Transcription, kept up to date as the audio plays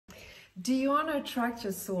Do you want to attract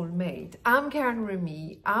your soulmate? I'm Karen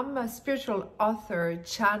Remy. I'm a spiritual author,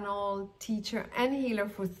 channel, teacher, and healer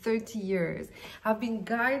for 30 years. I've been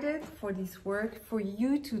guided for this work for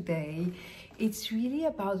you today. It's really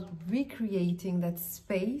about recreating that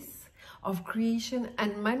space of creation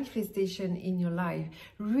and manifestation in your life,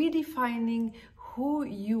 redefining who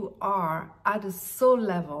you are at a soul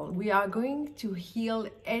level. We are going to heal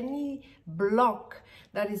any block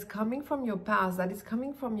that is coming from your past, that is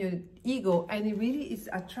coming from your ego, and it really is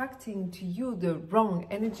attracting to you the wrong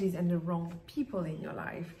energies and the wrong people in your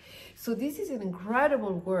life. So this is an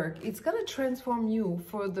incredible work. It's going to transform you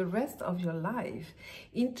for the rest of your life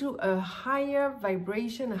into a higher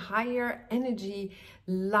vibration, a higher energy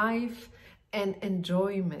life and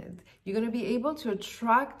enjoyment. You're going to be able to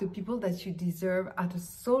attract the people that you deserve at a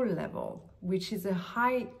soul level, which is a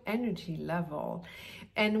high energy level.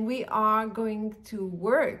 And we are going to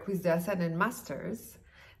work with the Ascended Masters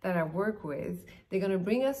that I work with. They're going to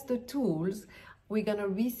bring us the tools. We're going to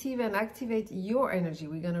receive and activate your energy.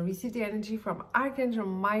 We're going to receive the energy from Archangel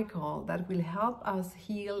Michael that will help us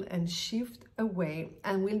heal and shift away.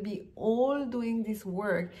 And we'll be all doing this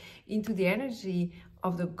work into the energy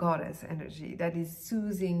of the goddess energy that is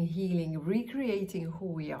soothing, healing, recreating who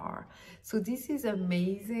we are. So this is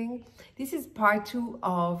amazing. This is part 2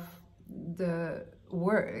 of the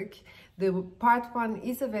work. The part 1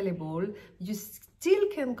 is available. You still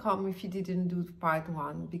can come if you didn't do part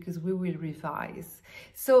 1 because we will revise.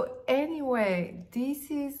 So anyway, this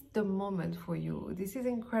is the moment for you. This is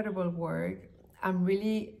incredible work. I'm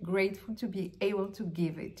really grateful to be able to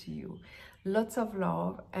give it to you. Lots of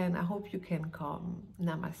love, and I hope you can come.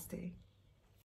 Namaste.